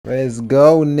Let's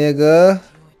go, nigga.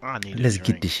 I need Let's a get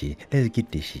drink. this shit. Let's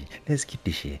get this shit. Let's get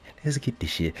this shit. Let's get this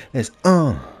shit. Let's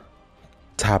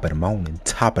top of the morning.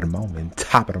 Top of the morning.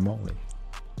 Top of the morning.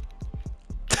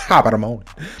 Top of the morning.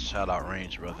 Shout out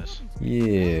Range Brothers.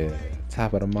 Yeah.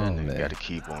 Top of the That morning. nigga got a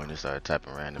keyboard and started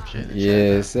typing random shit in the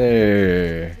Yes,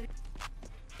 sir.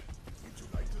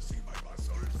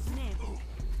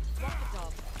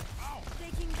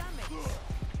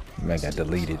 Man got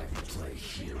deleted.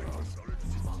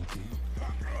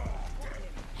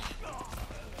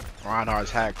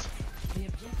 Reinhardt's hacked.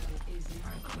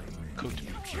 Cooked me.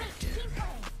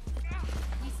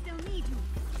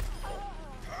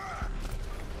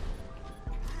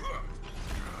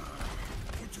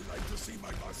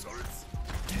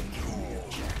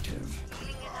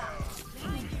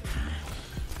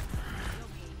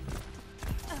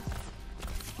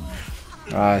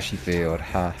 Ah, she failed.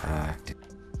 Ha ha.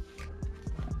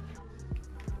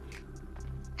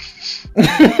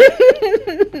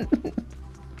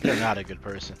 You're not a good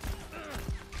person.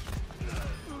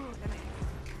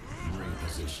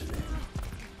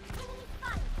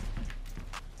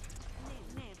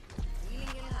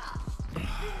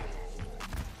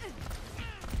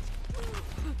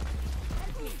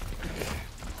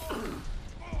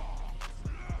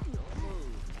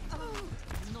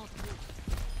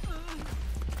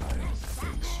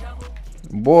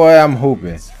 Boy, I'm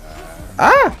hooping.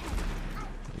 Ah!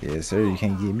 Yes, sir. You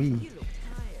can't get me.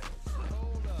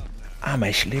 I'm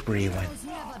a slippery one.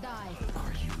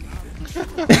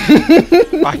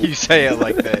 Why you say it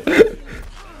like that?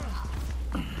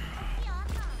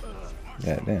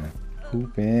 Goddamn.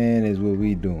 Hooping is what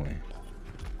we doing.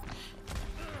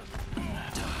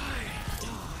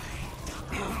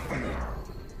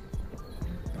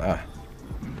 Ah.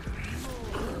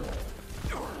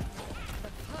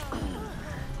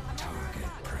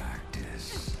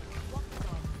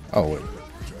 Oh wait.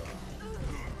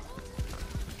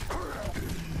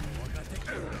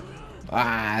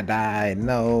 Ah, I died.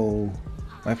 No.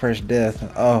 My first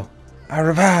death. Oh. I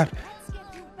revived.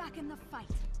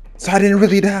 So I didn't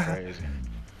really die.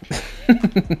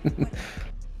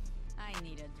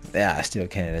 Yeah, I still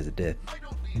count it as a death.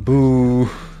 Boo.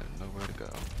 Nowhere to go.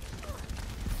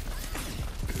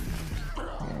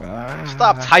 Ah,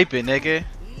 Stop typing, nigga.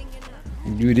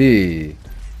 you did.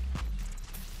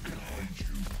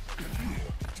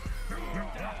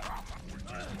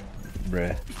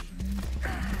 Bruh.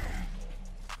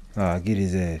 Ah, get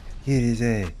his ass. Get his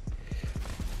ass.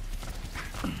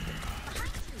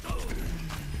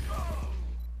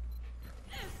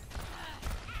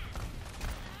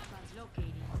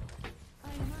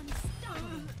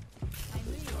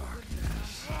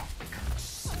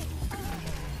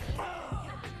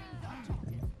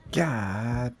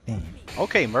 God damn.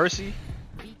 Okay, Mercy.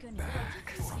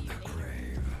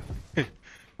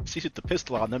 She hit the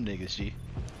pistol on them niggas, G.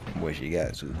 Boy, she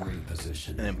got to.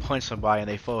 And then punch somebody in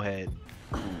their forehead.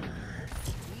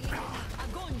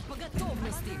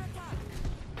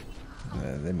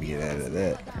 Let me get out of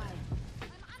that.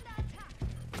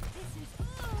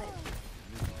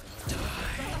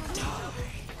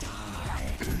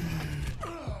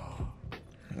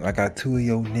 I got two of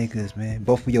your niggas, man.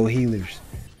 Both of your healers.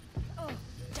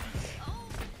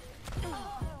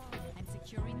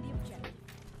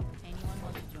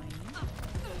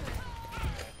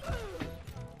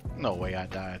 No way I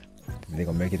died. They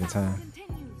gonna make it in time?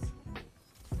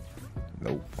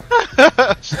 Nope.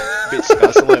 Bitch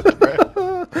got slept,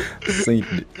 bro. Seen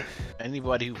it.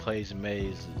 Anybody who plays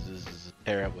Maze is a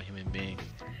terrible human being.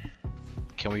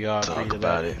 Can we all agree Talk to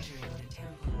about that? it.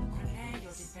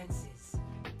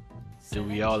 Do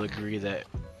we all agree that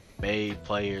Maze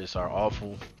players are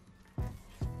awful?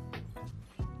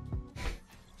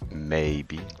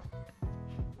 Maybe.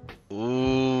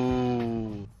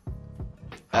 Ooh.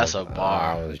 That's a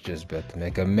bar. I was just about to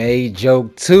make a May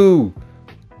joke too.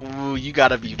 Ooh, you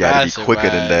gotta be You gotta be faster, quicker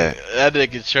man. than that. That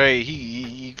nigga Trey,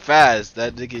 he fast.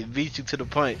 That nigga beat you to the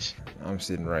punch. I'm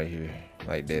sitting right here,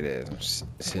 like dead ass.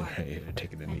 I'm sitting right here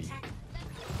taking a knee.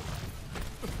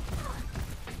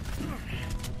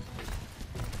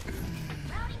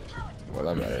 Well,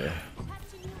 I'm out of here.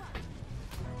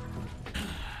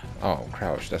 Oh,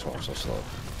 crouch. That's why I'm so slow.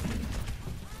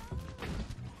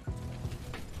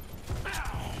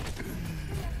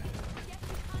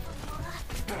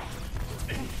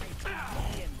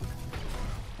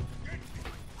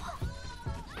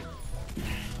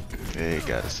 Hey,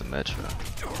 got us a metro.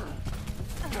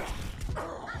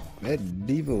 That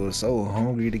diva was so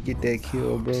hungry to get that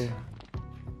kill, bro.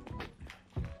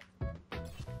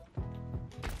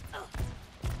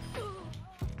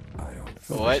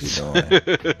 Oh, What? she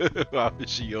doing? Why is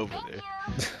she over there?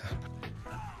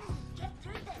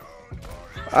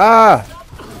 Ah!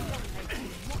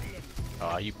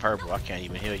 Oh, you purple. I can't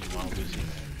even heal you, MonWeezy.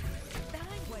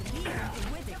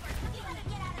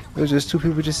 There's just two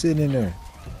people just sitting in there.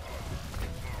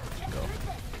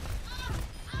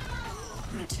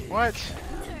 What?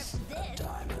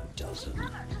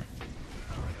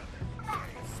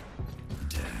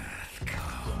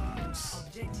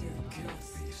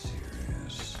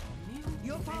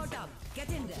 You're powered up. Get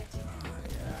in there.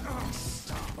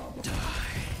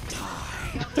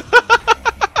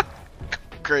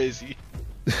 Crazy.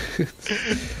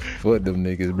 Fuck them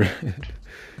niggas, bro.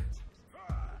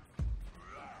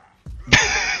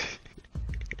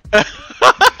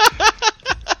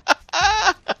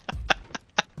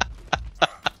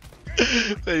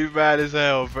 They mad as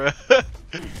hell, bro.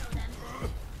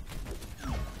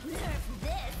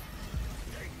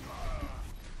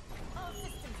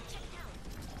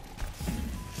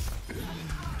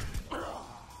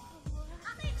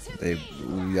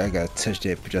 I gotta touch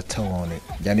that, put your toe on it.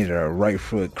 Y'all need a right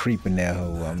foot creeping that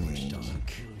hoe. I mean,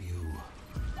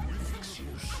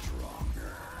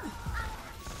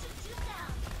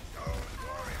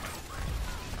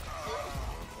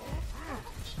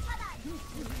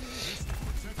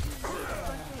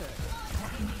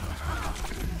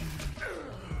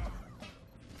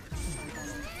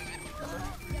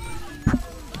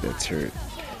 that turret.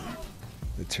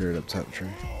 The turret up top tree.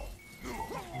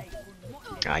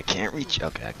 I can't reach.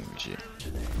 Okay, I can reach it.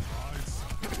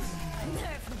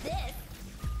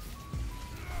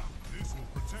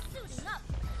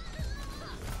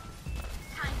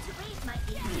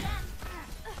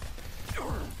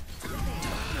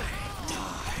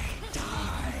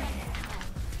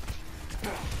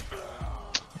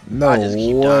 No I just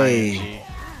keep way. dying, G.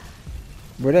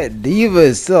 Bro, that diva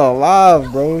is still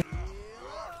alive, bro.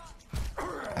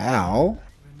 Ow.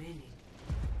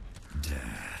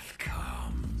 Death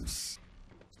comes.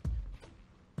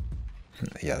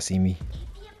 Y'all see me?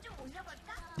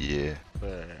 Yeah.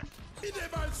 But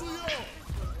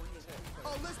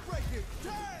Oh, let's break it.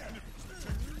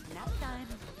 Nap time.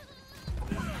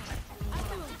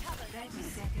 30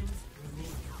 seconds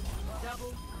remaining.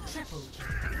 Double, triple.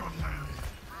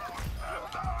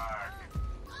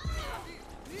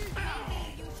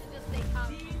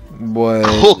 Boy,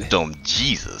 Hooked him,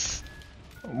 Jesus.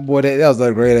 boy, that was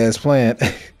a great ass plan.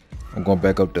 I'm going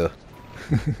back up there.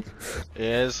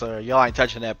 yeah, sir. Y'all ain't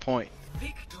touching that point.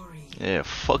 Victory. Yeah,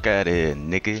 fuck out of here,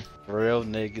 nigga. Real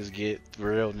niggas get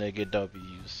real nigga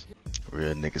W's.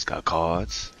 Real niggas got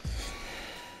cards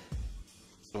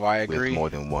Do I with agree? more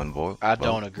than one vote. I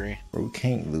don't agree. Bro, we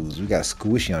can't lose. We got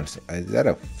squishy on.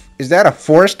 Is that a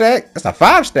 4 stack? That's a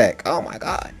 5 stack. Oh my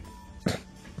god.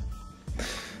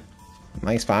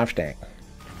 Nice 5 stack.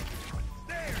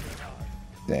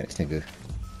 That this nigga.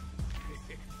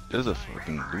 There's a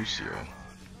fucking Lucio.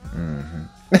 Mm-hmm.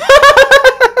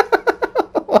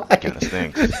 Kind of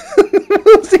stinks.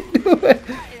 What's he doing? I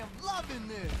am loving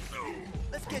this.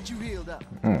 Let's get you healed up.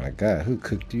 Oh my god, who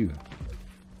cooked you?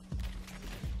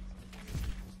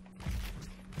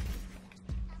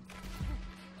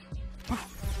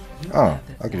 Oh,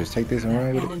 I could just take this and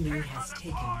run with it. Enemy has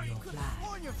taken your flag.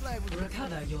 On your flag with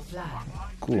Recover your flag.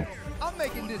 Cool. I'm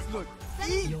making this look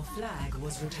easy. Your flag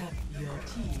was returned. Your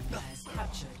team has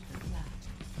captured the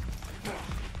flag.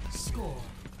 Score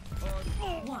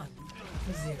 1-0.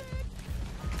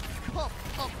 Pump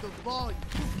up the volume.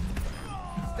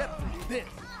 Step through this.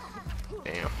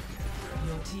 Damn.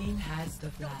 Your team has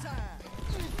the flag.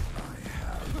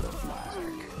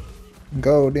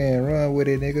 Go then, run with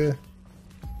it, nigga.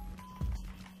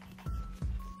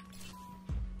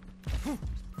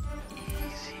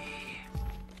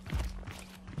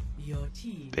 Your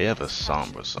team. They have a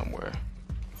Sombra somewhere.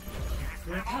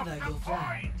 Recover your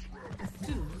flag.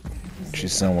 2-0.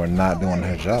 She's somewhere not doing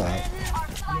her job,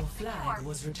 Your flag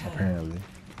was returned. apparently.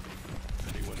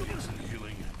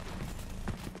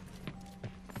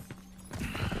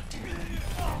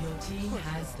 Your team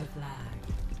has the flag.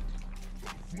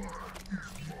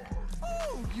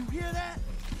 Oh, you hear that?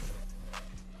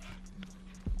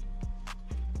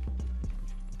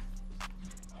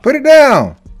 Put it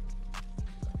down!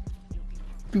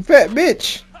 You fat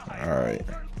bitch! Alright.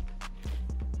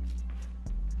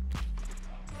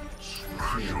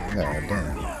 God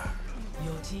damn.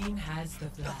 Your team has the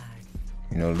flag.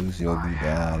 You know, Lucio be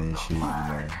down and shit, you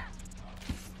know.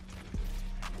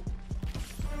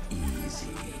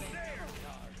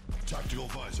 Tactical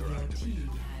visor Your activated. team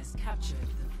has captured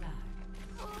the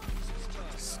flag.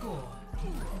 Score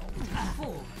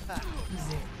 4-0.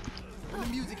 When the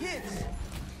music hits.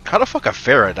 How the fuck a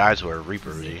Pharah died to a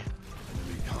Reaper, G?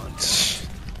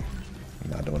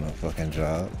 Not doing no fucking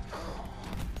job.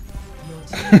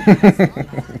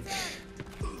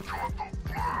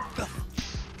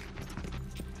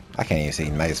 I can't even see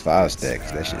nice 5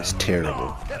 stacks. That shit is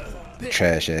terrible.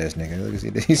 Trash ass nigga. Look,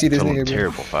 you see this Tell nigga, him bro?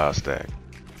 terrible 5 stack.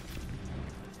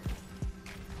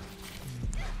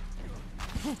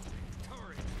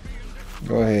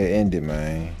 Go ahead, end it,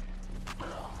 man.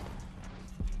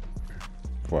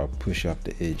 Before I push off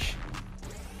the edge.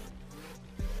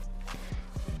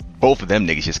 Both of them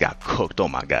niggas just got cooked. Oh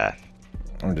my god.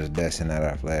 I'm just dashing out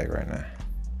our flag right now.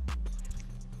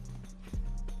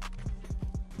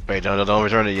 Wait, don't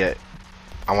return it yet.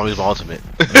 I want to use my ultimate.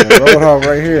 Roadhog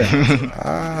right here.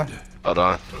 Ah. Hold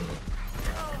on.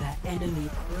 The enemy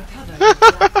recover your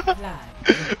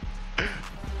flag.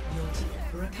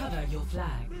 Recover your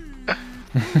flag.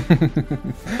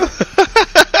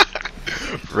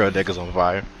 Real niggas on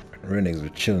fire. Real niggas were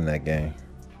chilling that game.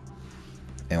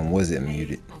 And was it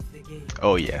muted? Of the game.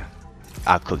 Oh yeah.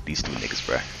 I'll cook these 2 niggas,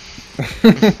 bruh.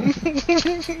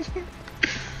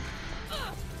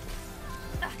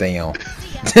 Damn.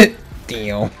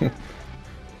 Damn.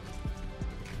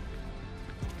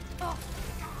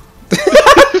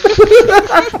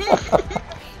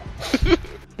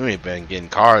 You ain't been getting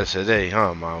cars today,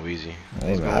 huh, MonWeezy?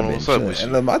 Hey, man, on? I've What's been up with chilling. you?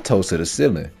 And look, my toes to the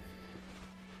ceiling.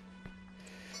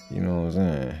 You know what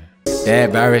I'm saying?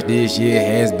 That virus this year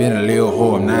has been a little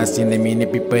whore. I'm not seeing that many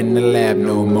people in the lab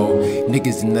no more.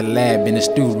 Niggas in the lab, in the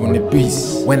studio, on the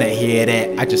beast. When I hear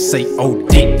that, I just say, oh,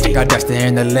 dick. Got Dexter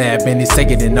in the lab, and he's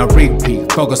taking it in a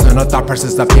repeat. Focus on the thought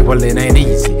process of people, it ain't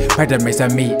easy. Pressure makes a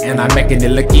me, and I'm making it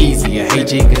look easy. I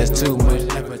hate you, cause too much.